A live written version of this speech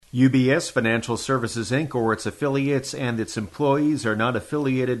UBS Financial Services, Inc., or its affiliates and its employees are not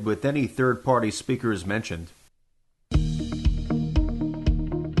affiliated with any third-party speakers mentioned.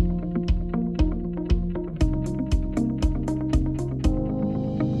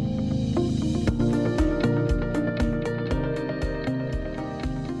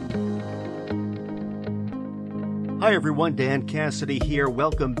 Hi everyone, Dan Cassidy here.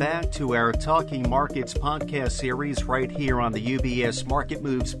 Welcome back to our Talking Markets podcast series right here on the UBS Market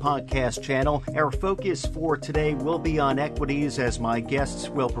Moves podcast channel. Our focus for today will be on equities as my guests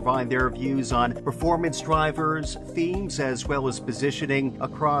will provide their views on performance drivers, themes, as well as positioning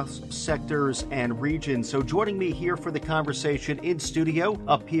across sectors and regions. So joining me here for the conversation in studio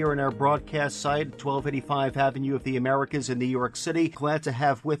up here in our broadcast site, 1285 Avenue of the Americas in New York City. Glad to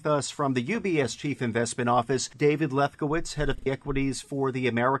have with us from the UBS Chief Investment Office, David Lefkowitz, head of the Equities for the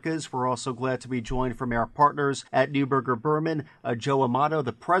Americas. We're also glad to be joined from our partners at Neuberger Berman, Joe Amato,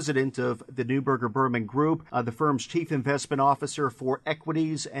 the president of the Neuberger Berman Group, the firm's chief investment officer for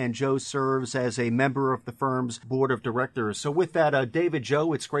equities, and Joe serves as a member of the firm's board of directors. So with that, David,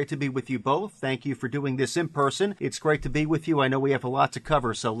 Joe, it's great to be with you both. Thank you for doing this in person. It's great to be with you. I know we have a lot to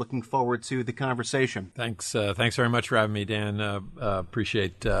cover, so looking forward to the conversation. Thanks very much for having me, Dan.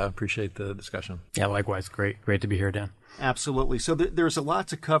 Appreciate the discussion. Yeah, likewise. Great to be here, Dan. Absolutely. So there's a lot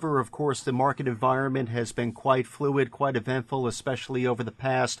to cover. Of course, the market environment has been quite fluid, quite eventful, especially over the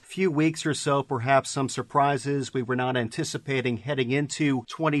past few weeks or so. Perhaps some surprises we were not anticipating heading into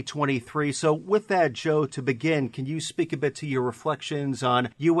 2023. So with that, Joe, to begin, can you speak a bit to your reflections on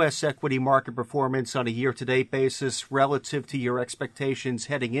U.S. equity market performance on a year-to-date basis relative to your expectations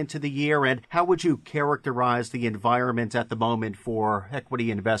heading into the year? And how would you characterize the environment at the moment for equity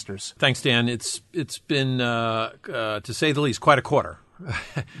investors? Thanks, Dan. It's been to say the least, quite a quarter.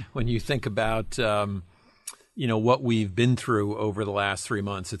 When you think about, what we've been through over the last 3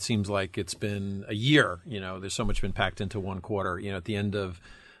 months, it seems like it's been a year. There's so much been packed into one quarter. At the end of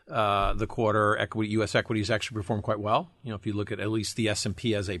the quarter, U.S. equities actually performed quite well. If you look at least the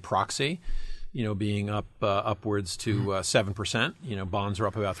S&P as a proxy, being up upwards to 7%. Bonds are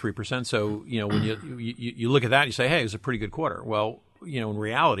up about 3%. So, when you look at that, you say, hey, it was a pretty good quarter. Well, in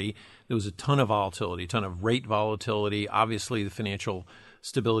reality, there was a ton of volatility, a ton of rate volatility. Obviously, the financial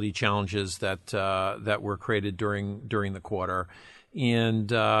stability challenges that were created during the quarter, and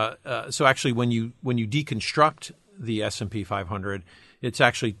so actually, when you deconstruct the S&P 500, it's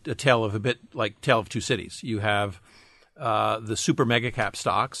actually a tale of two cities. You have the super mega cap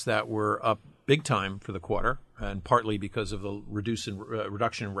stocks that were up big time for the quarter, and partly because of the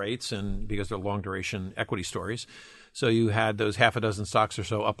reduction in rates and because they're long duration equity stories. So you had those half a dozen stocks or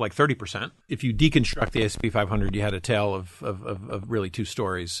so up like 30%. If you deconstruct the S&P 500, you had a tale of really two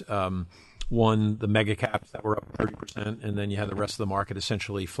stories. One, the mega caps that were up 30%, and then you had the rest of the market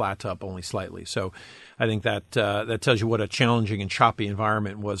essentially flat up only slightly. So I think that tells you what a challenging and choppy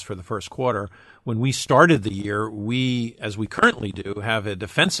environment was for the first quarter. When we started the year, we, as we currently do, have a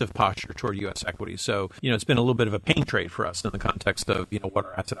defensive posture toward U.S. equities. So, it's been a little bit of a pain trade for us in the context of, what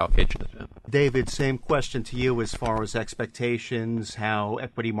our asset allocation has been. David, same question to you as far as expectations, how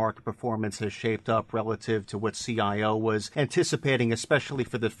equity market performance has shaped up relative to what CIO was anticipating, especially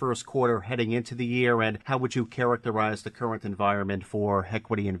for the first quarter heading into the year, and how would you characterize the current environment for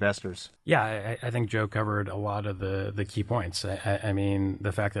equity investors? Yeah, I think Joe covered a lot of the key points. I mean,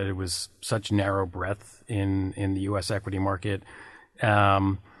 the fact that it was such narrow breadth in the U.S. equity market.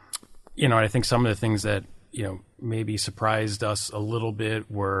 I think some of the things that, maybe surprised us a little bit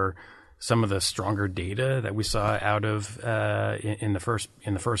were some of the stronger data that we saw out of in the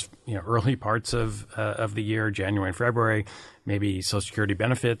first early parts of the year, January and February. Maybe Social Security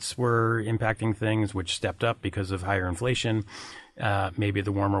benefits were impacting things, which stepped up because of higher inflation. Maybe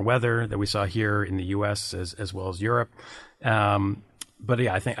the warmer weather that we saw here in the U.S. as well as Europe. But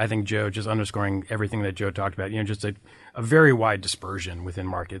yeah, I think Joe, just underscoring everything that Joe talked about, just a very wide dispersion within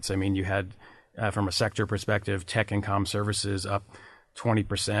markets. I mean, you had, from a sector perspective, tech and comm services up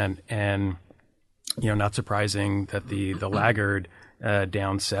 20%, and not surprising that the laggard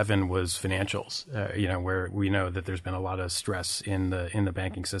down 7% was financials. Where we know that there's been a lot of stress in the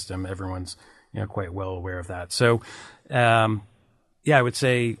banking system. Everyone's quite well aware of that. So, I would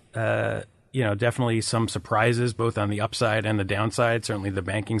say. Definitely some surprises both on the upside and the downside. Certainly the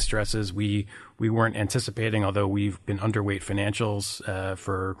banking stresses we weren't anticipating, although we've been underweight financials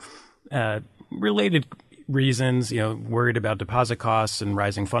for related reasons, worried about deposit costs and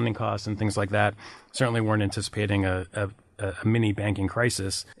rising funding costs and things like that. Certainly weren't anticipating a a mini banking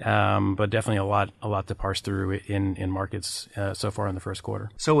crisis, but definitely a lot to parse through in markets so far in the first quarter.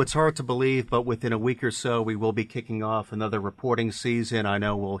 So it's hard to believe, but within a week or so, we will be kicking off another reporting season. I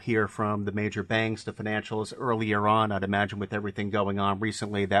know we'll hear from the major banks, the financials earlier on. I'd imagine with everything going on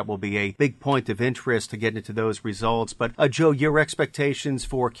recently, that will be a big point of interest to get into those results. But Joe, your expectations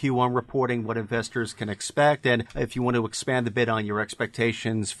for Q1 reporting, what investors can expect, and if you want to expand a bit on your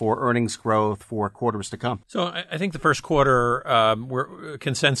expectations for earnings growth for quarters to come. So I think the first quarter,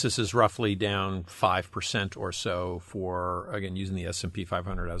 consensus is roughly down 5% or so for, again, using the S&P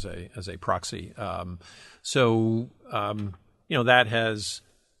 500 as a proxy. That has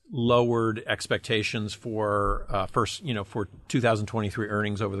lowered expectations for for 2023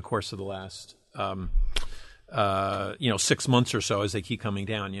 earnings over the course of the last 6 months or so as they keep coming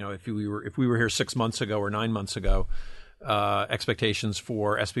down. If we were here 6 months ago or 9 months ago, expectations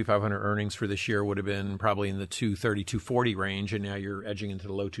for S&P 500 earnings for this year would have been probably in the 230, 240 range, and now you're edging into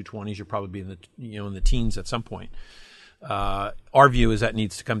the low 220s. You'll probably be in the teens at some point. Our view is that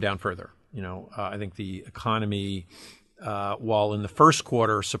needs to come down further. I think the economy, while in the first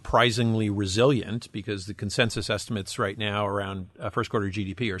quarter surprisingly resilient, because the consensus estimates right now around first quarter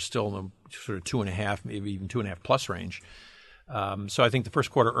GDP are still in the sort of 2.5, maybe even 2.5 plus range. So I think the first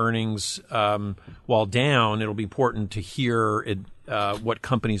quarter earnings, while down, it'll be important to hear what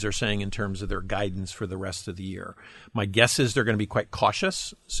companies are saying in terms of their guidance for the rest of the year. My guess is they're going to be quite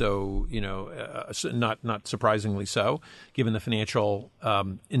cautious. So, not surprisingly so, given the financial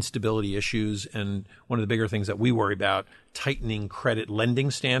instability issues. And one of the bigger things that we worry about, tightening credit lending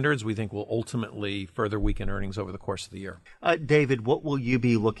standards, we think will ultimately further weaken earnings over the course of the year. David, what will you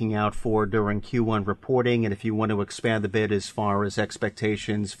be looking out for during Q1 reporting? And if you want to expand a bit as far as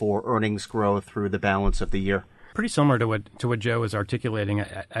expectations for earnings growth through the balance of the year. Pretty similar to what Joe is articulating.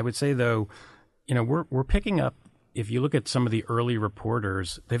 I would say, though, we're picking up. If you look at some of the early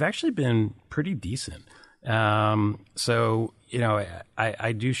reporters, they've actually been pretty decent. I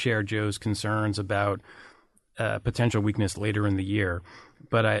do share Joe's concerns about potential weakness later in the year,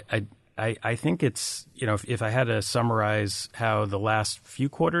 but I think it's if I had to summarize how the last few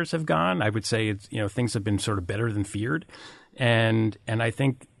quarters have gone, I would say it's things have been sort of better than feared, and I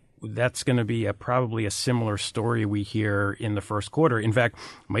think that's going to be probably a similar story we hear in the first quarter. In fact,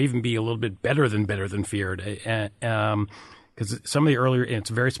 it might even be a little bit better than feared. Because some of the earlier,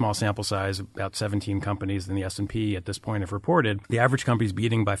 it's a very small sample size, about 17 companies in the S&P at this point have reported. The average company is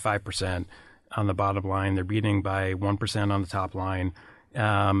beating by 5% on the bottom line. They're beating by 1% on the top line.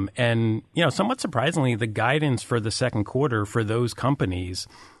 And somewhat surprisingly, the guidance for the second quarter for those companies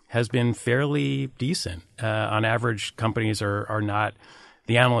has been fairly decent. On average, companies are not.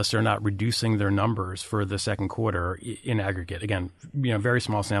 The analysts are not reducing their numbers for the second quarter in aggregate. Again, very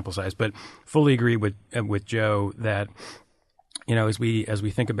small sample size, but fully agree with Joe that as we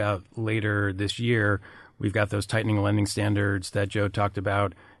think about later this year, we've got those tightening lending standards that Joe talked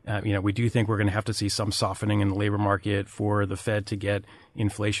about. We do think we're going to have to see some softening in the labor market for the Fed to get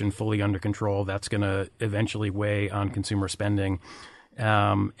inflation fully under control. That's going to eventually weigh on consumer spending.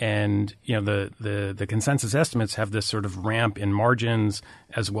 The consensus estimates have this sort of ramp in margins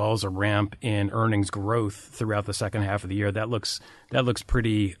as well as a ramp in earnings growth throughout the second half of the year. That looks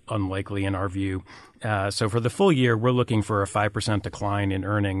pretty unlikely in our view. So for the full year, we're looking for a 5% decline in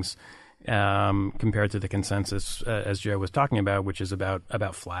earnings compared to the consensus, as Joe was talking about, which is about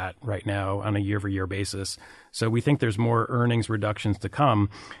flat right now on a year-over-year basis. So we think there's more earnings reductions to come.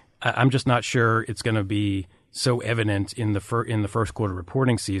 I'm just not sure it's going to be so evident in the first quarter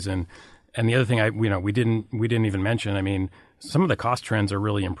reporting season. And the other thing we didn't even mention, I mean, some of the cost trends are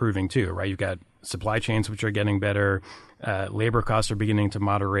really improving too, right? You've got supply chains which are getting better, labor costs are beginning to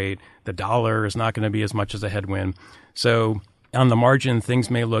moderate, the dollar is not going to be as much as a headwind. So on the margin, things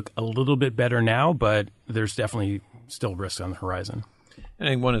may look a little bit better now, but there's definitely still risks on the horizon. I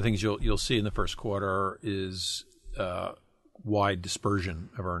think one of the things you'll see in the first quarter is wide dispersion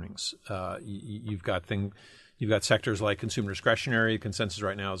of earnings. You've got sectors like consumer discretionary. Consensus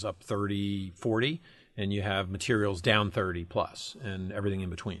right now is up 30, 40, and you have materials down 30 plus, and everything in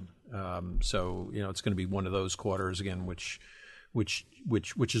between. So it's going to be one of those quarters again, which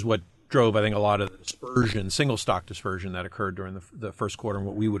is what drove, I think, a lot of the dispersion, single stock dispersion that occurred during the first quarter, and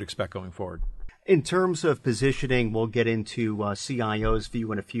what we would expect going forward. In terms of positioning, we'll get into CIO's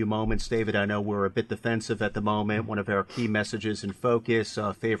view in a few moments. David, I know we're a bit defensive at the moment. One of our key messages in focus,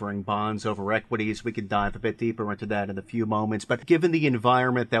 favoring bonds over equities. We can dive a bit deeper into that in a few moments. But given the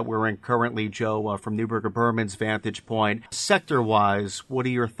environment that we're in currently, Joe, from Neuberger Berman's vantage point, sector-wise, what are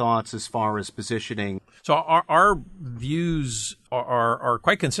your thoughts as far as positioning? So our views are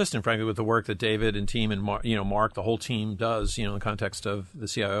quite consistent, frankly, with the work that David and team and Mark, the whole team does, in the context of the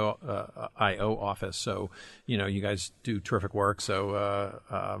CIO office. So, you guys do terrific work.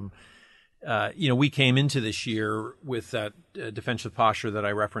 So, we came into this year with that defensive posture that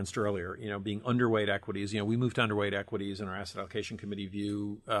I referenced earlier, being underweight equities. We moved to underweight equities in our asset allocation committee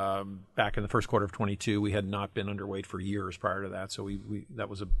view back in the first quarter of 22. We had not been underweight for years prior to that. So that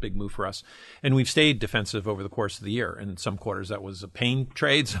was a big move for us. And we've stayed defensive over the course of the year. And some quarters that was a pain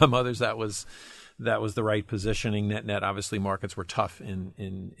trade. Some others that was the right positioning. Net, obviously, markets were tough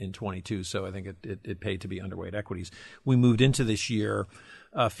in 22. So I think it paid to be underweight equities. We moved into this year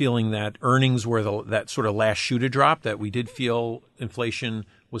feeling that earnings were that sort of last shoe to drop, that we did feel inflation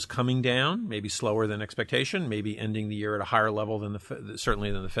was coming down, maybe slower than expectation, maybe ending the year at a higher level than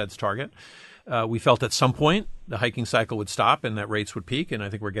certainly than the Fed's target. We felt at some point the hiking cycle would stop and that rates would peak, and I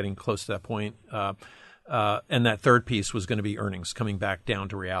think we're getting close to that point. And that third piece was going to be earnings coming back down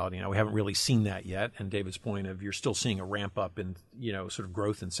to reality. Now, we haven't really seen that yet. And David's point of you're still seeing a ramp up in, sort of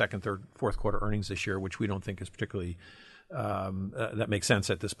growth in second, third, fourth quarter earnings this year, which we don't think is particularly that makes sense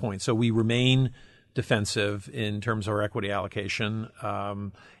at this point. So we remain defensive in terms of our equity allocation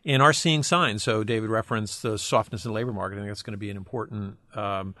and are seeing signs. So David referenced the softness in the labor market. I think that's going to be an important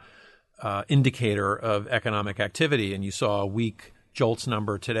indicator of economic activity. And you saw a weak JOLTS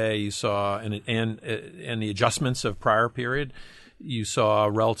number today. You saw and the adjustments of prior period. You saw a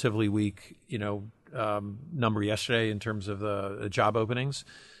relatively weak number yesterday in terms of the job openings.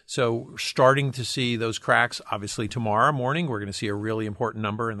 So starting to see those cracks. Obviously, tomorrow morning, we're going to see a really important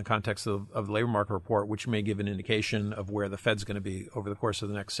number in the context of the labor market report, which may give an indication of where the Fed's going to be over the course of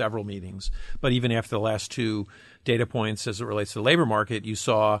the next several meetings. But even after the last two data points as it relates to the labor market, you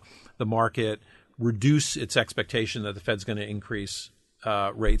saw the market reduce its expectation that the Fed's going to increase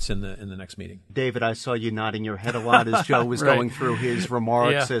rates in the next meeting. David, I saw you nodding your head a lot as Joe was right. going through his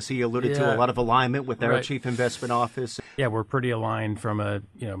remarks, as he alluded to a lot of alignment with our Chief Investment Office. Yeah, we're pretty aligned from a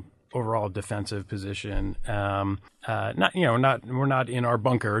overall defensive position. We're not in our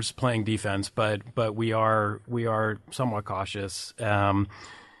bunkers playing defense, but we are somewhat cautious.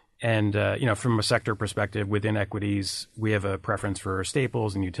 And from a sector perspective, within equities, we have a preference for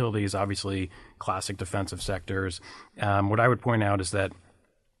staples and utilities, obviously classic defensive sectors. What I would point out is that,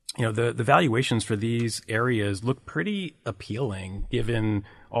 the valuations for these areas look pretty appealing given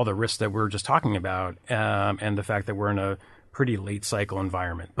all the risks that we're just talking about, and the fact that we're in a pretty late cycle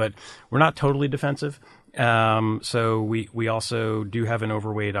environment. But we're not totally defensive. So we also do have an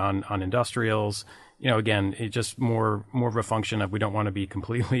overweight on industrials. Again, it's just more of a function of we don't want to be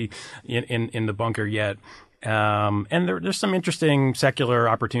completely in the bunker yet. And there's some interesting secular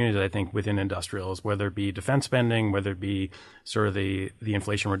opportunities, I think, within industrials, whether it be defense spending, whether it be sort of the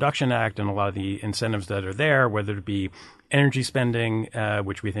Inflation Reduction Act and a lot of the incentives that are there, whether it be energy spending,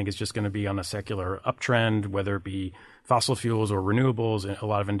 which we think is just going to be on a secular uptrend, whether it be fossil fuels or renewables. And a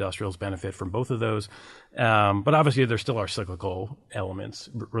lot of industrials benefit from both of those. But obviously, there still are cyclical elements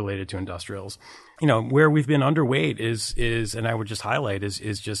related to industrials. Where we've been underweight is, and I would just highlight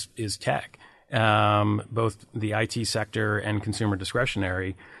is tech. Both the IT sector and consumer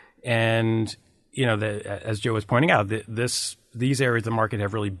discretionary. And, as Joe was pointing out, these areas of the market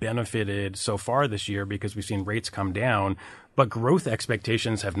have really benefited so far this year because we've seen rates come down, but growth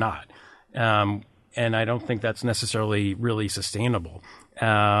expectations have not. And I don't think that's necessarily really sustainable.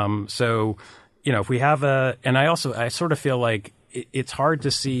 So, if we have I sort of feel like it's hard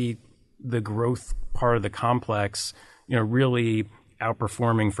to see the growth part of the complex, really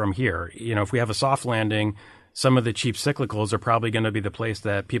outperforming from here. If we have a soft landing, some of the cheap cyclicals are probably going to be the place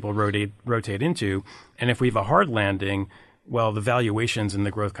that people rotate into. And if we have a hard landing, well, the valuations in the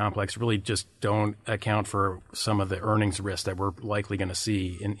growth complex really just don't account for some of the earnings risk that we're likely going to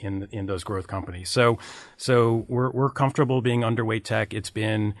see in those growth companies. So we're comfortable being underweight tech. It's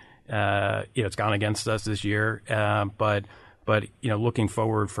been it's gone against us this year, but looking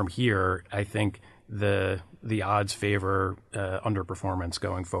forward from here, I think the odds favor underperformance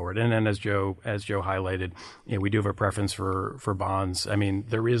going forward. And then as Joe highlighted, we do have a preference for bonds. I mean,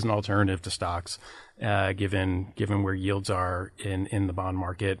 there is an alternative to stocks, given where yields are in the bond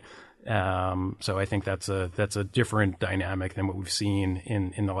market. So I think that's a different dynamic than what we've seen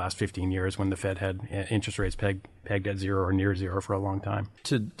in the last 15 years when the Fed had interest rates pegged at zero or near zero for a long time.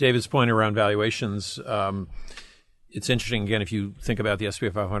 To David's point around valuations, it's interesting, again, if you think about the S&P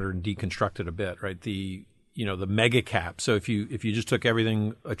 500 and deconstruct it a bit, right? The mega cap. So if you just took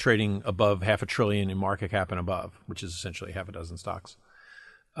everything trading above $500 billion in market cap and above, which is essentially half a dozen stocks,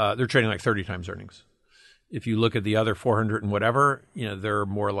 they're trading like 30 times earnings. If you look at the other 400 and whatever, they're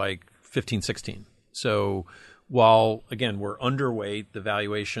more like 15, 16. So while, again, we're underweight, the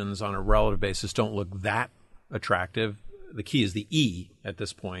valuations on a relative basis don't look that attractive. The key is the E at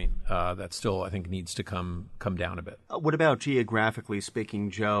this point. That still, I think, needs to come down a bit. What about geographically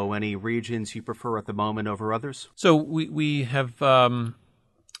speaking, Joe? Any regions you prefer at the moment over others? So we have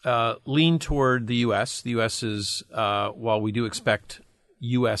leaned toward the U.S. The U.S. is, while we do expect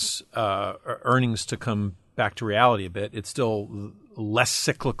U.S. earnings to come back to reality a bit, it's still a less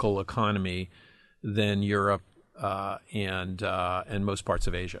cyclical economy than Europe and most parts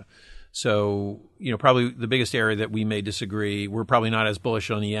of Asia. So, probably the biggest area that we may disagree, we're probably not as bullish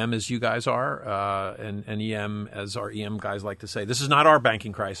on EM as you guys are. And EM, as our EM guys like to say, this is not our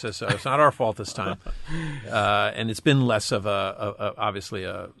banking crisis. So it's not our fault this time. And it's been less of obviously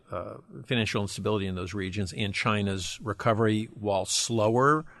a financial instability in those regions. And China's recovery, while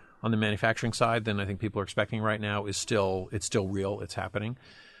slower on the manufacturing side than I think people are expecting right now, it's still real. It's happening.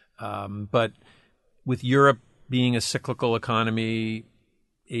 But with Europe being a cyclical economy,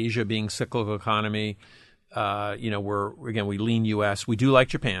 Asia being cyclical economy, we lean U.S. We do like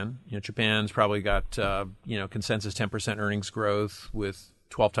Japan. Japan's probably got consensus 10% earnings growth with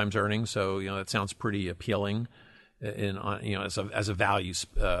 12 times earnings. So that sounds pretty appealing as a value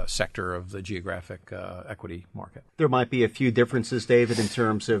sector of the geographic equity market. There might be a few differences, David, in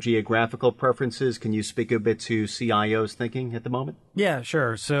terms of geographical preferences. Can you speak a bit to CIO's thinking at the moment? Yeah,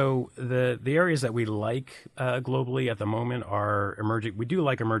 sure. So the areas that we like globally at the moment are emerging. We do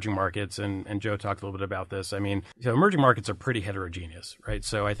like emerging markets, and Joe talked a little bit about this. So emerging markets are pretty heterogeneous, right?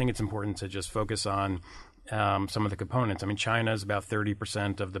 So I think it's important to just focus on some of the components. China is about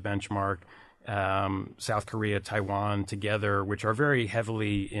 30% of the benchmark. South Korea, Taiwan together, which are very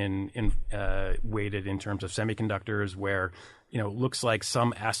heavily weighted in terms of semiconductors, where looks like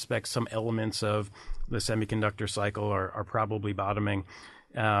some aspects, some elements of the semiconductor cycle are probably bottoming.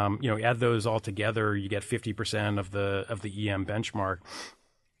 Add those all together, you get 50% of the EM benchmark,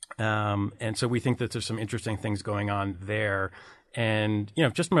 and so we think that there's some interesting things going on there. And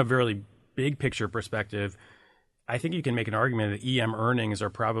just from a very big picture perspective, I think you can make an argument that EM earnings are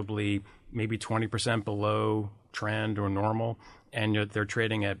probably maybe 20% below trend or normal, and they're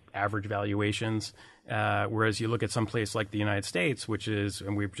trading at average valuations. Whereas you look at some place like the United States, which is,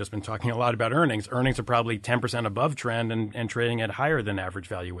 and we've just been talking a lot about earnings are probably 10% above trend and trading at higher than average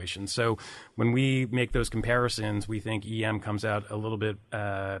valuations. So when we make those comparisons, we think EM comes out a little bit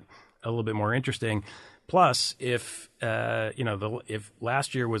more interesting. Plus, if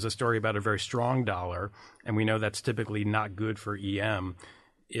last year was a story about a very strong dollar, and we know that's typically not good for EM,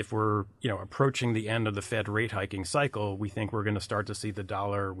 if we're approaching the end of the Fed rate hiking cycle, we think we're going to start to see the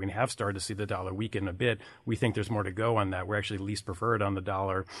dollar. We have started to see the dollar weaken a bit. We think there's more to go on that. We're actually least preferred on the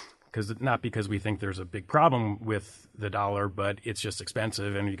dollar, not because we think there's a big problem with the dollar, but it's just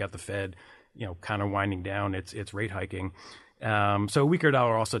expensive, and you got the Fed, kind of winding down its rate hiking. So a weaker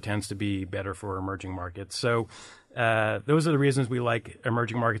dollar also tends to be better for emerging markets. So those are the reasons we like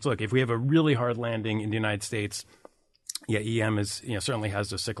emerging markets. Look, if we have a really hard landing in the United States, EM is certainly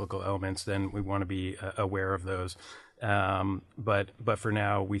has those cyclical elements. Then we want to be aware of those. But for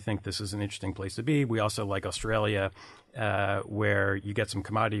now, we think this is an interesting place to be. We also like Australia, where you get some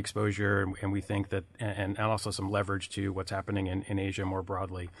commodity exposure, and we think that, and also some leverage to what's happening in Asia more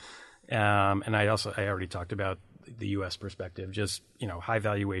broadly. And I already talked about the U.S. perspective, just high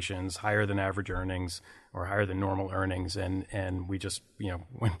valuations, higher than average earnings or higher than normal earnings, and we just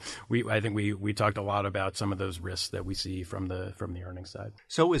I think we talked a lot about some of those risks that we see from the earnings side.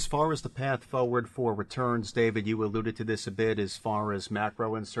 So as far as the path forward for returns, David, you alluded to this a bit as far as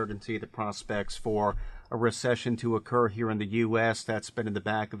macro uncertainty, the prospects for a recession to occur here in the U.S. That's been in the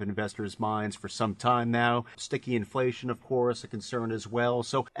back of investors' minds for some time now. Sticky inflation, of course, a concern as well.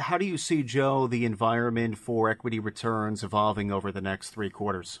 So how do you see, Joe, the environment for equity returns evolving over the next 3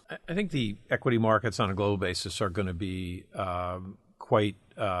 quarters? I think the equity markets on a global basis are going to be quite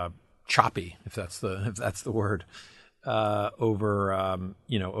choppy, if that's the word, over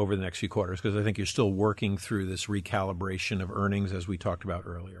the next few quarters, because I think you're still working through this recalibration of earnings, as we talked about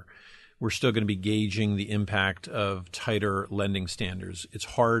earlier. We're still going to be gauging the impact of tighter lending standards. It's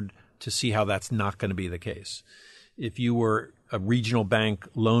hard to see how that's not going to be the case. If you were a regional bank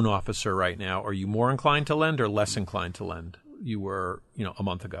loan officer right now, are you more inclined to lend or less inclined to lend? You were, a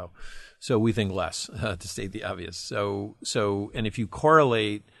month ago. So we think less, to state the obvious. So, and if you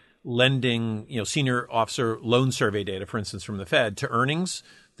correlate lending, senior officer loan survey data, for instance, from the Fed to earnings,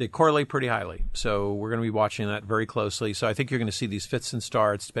 they correlate pretty highly. So we're going to be watching that very closely. So I think you're going to see these fits and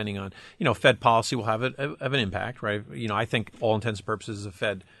starts depending on, Fed policy will have an impact, right? I think all intents and purposes the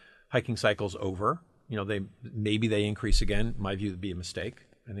Fed hiking cycle's over. Maybe they increase again. My view would be a mistake.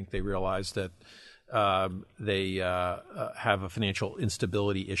 I think they realize that they have a financial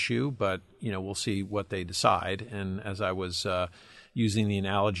instability issue, but we'll see what they decide. And as I was using the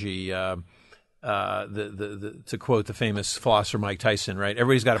analogy, to quote the famous philosopher Mike Tyson, right?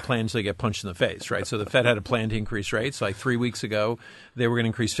 Everybody's got a plan until they get punched in the face, right? So the Fed had a plan to increase rates. Like 3 weeks ago, they were going to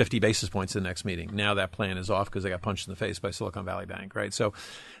increase 50 basis points in the next meeting. Now that plan is off because they got punched in the face by Silicon Valley Bank, right? So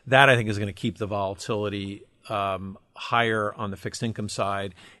that I think is going to keep the volatility higher on the fixed income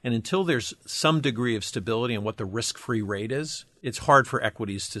side. And until there's some degree of stability in what the risk-free rate is, it's hard for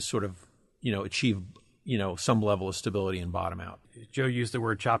equities to sort of, achieve, some level of stability and bottom out. Joe used the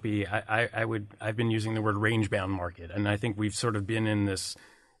word choppy. I've been using the word range-bound market. And I think we've sort of been in this,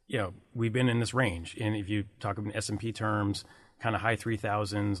 we've been in this range. And if you talk in S&P terms, kind of high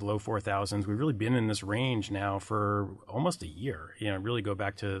 3,000s, low 4,000s, we've really been in this range now for almost a year, really go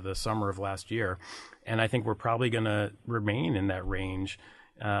back to the summer of last year. And I think we're probably going to remain in that range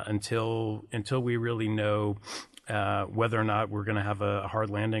until we really know whether or not we're going to have a hard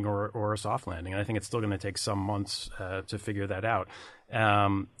landing or a soft landing. And I think it's still going to take some months to figure that out.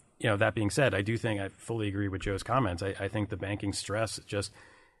 That being said, I do think I fully agree with Joe's comments. I think the banking stress just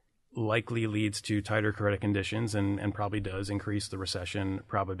likely leads to tighter credit conditions and probably does increase the recession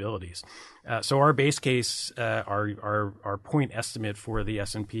probabilities. So our base case, our point estimate for the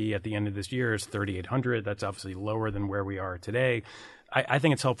S&P at the end of this year is 3,800. That's obviously lower than where we are today. I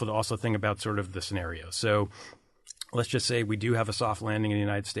think it's helpful to also think about sort of the scenario. So let's just say we do have a soft landing in the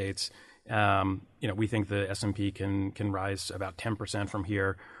United States. We think the S&P can rise about 10% from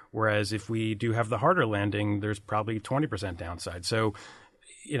here. Whereas if we do have the harder landing, there's probably 20% downside. So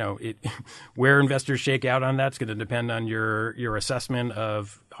where investors shake out on that's going to depend on your assessment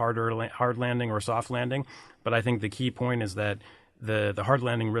of hard landing or soft landing. But I think the key point is that the hard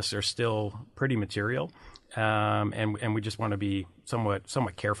landing risks are still pretty material, and we just want to be somewhat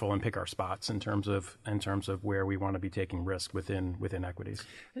careful and pick our spots in terms of where we want to be taking risk within equities.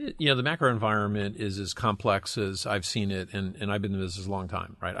 The macro environment is as complex as I've seen it, and I've been in this a long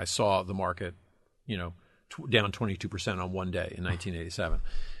time, right? I saw the market, down 22% on one day in 1987.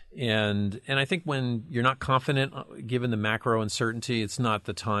 And I think when you're not confident, given the macro uncertainty, it's not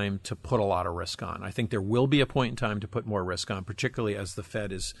the time to put a lot of risk on. I think there will be a point in time to put more risk on, particularly as the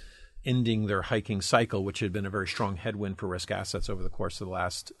Fed is ending their hiking cycle, which had been a very strong headwind for risk assets over the course of the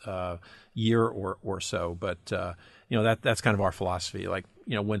last year or so. But that's kind of our philosophy. Like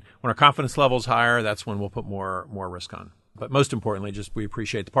when our confidence level is higher, that's when we'll put more risk on. But most importantly, we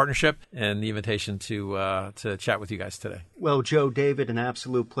appreciate the partnership and the invitation to chat with you guys today. Well, Joe, David, an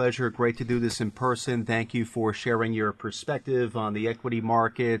absolute pleasure. Great to do this in person. Thank you for sharing your perspective on the equity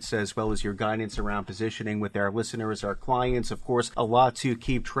markets as well as your guidance around positioning with our listeners, our clients. Of course, a lot to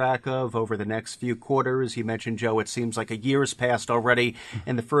keep track of over the next few quarters. You mentioned, Joe, it seems like a year's passed already.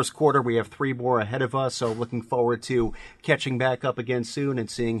 In the first quarter, we have 3 more ahead of us. So looking forward to catching back up again soon and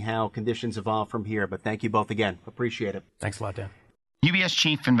seeing how conditions evolve from here. But thank you both again. Appreciate it. Thanks a lot, Dan. UBS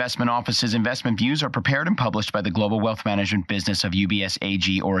Chief Investment Office's investment views are prepared and published by the global wealth management business of UBS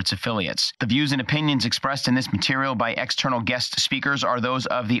AG or its affiliates. The views and opinions expressed in this material by external guest speakers are those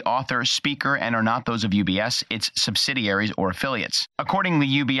of the author, speaker, and are not those of UBS, its subsidiaries, or affiliates. Accordingly,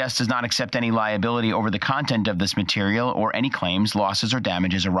 UBS does not accept any liability over the content of this material or any claims, losses, or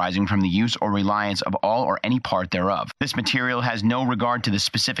damages arising from the use or reliance of all or any part thereof. This material has no regard to the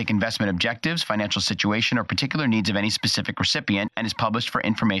specific investment objectives, financial situation, or particular needs of any specific recipient and is published for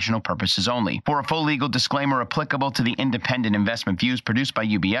informational purposes only. For a full legal disclaimer applicable to the independent investment views produced by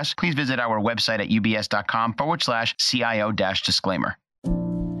UBS, please visit our website at ubs.com/CIO-disclaimer.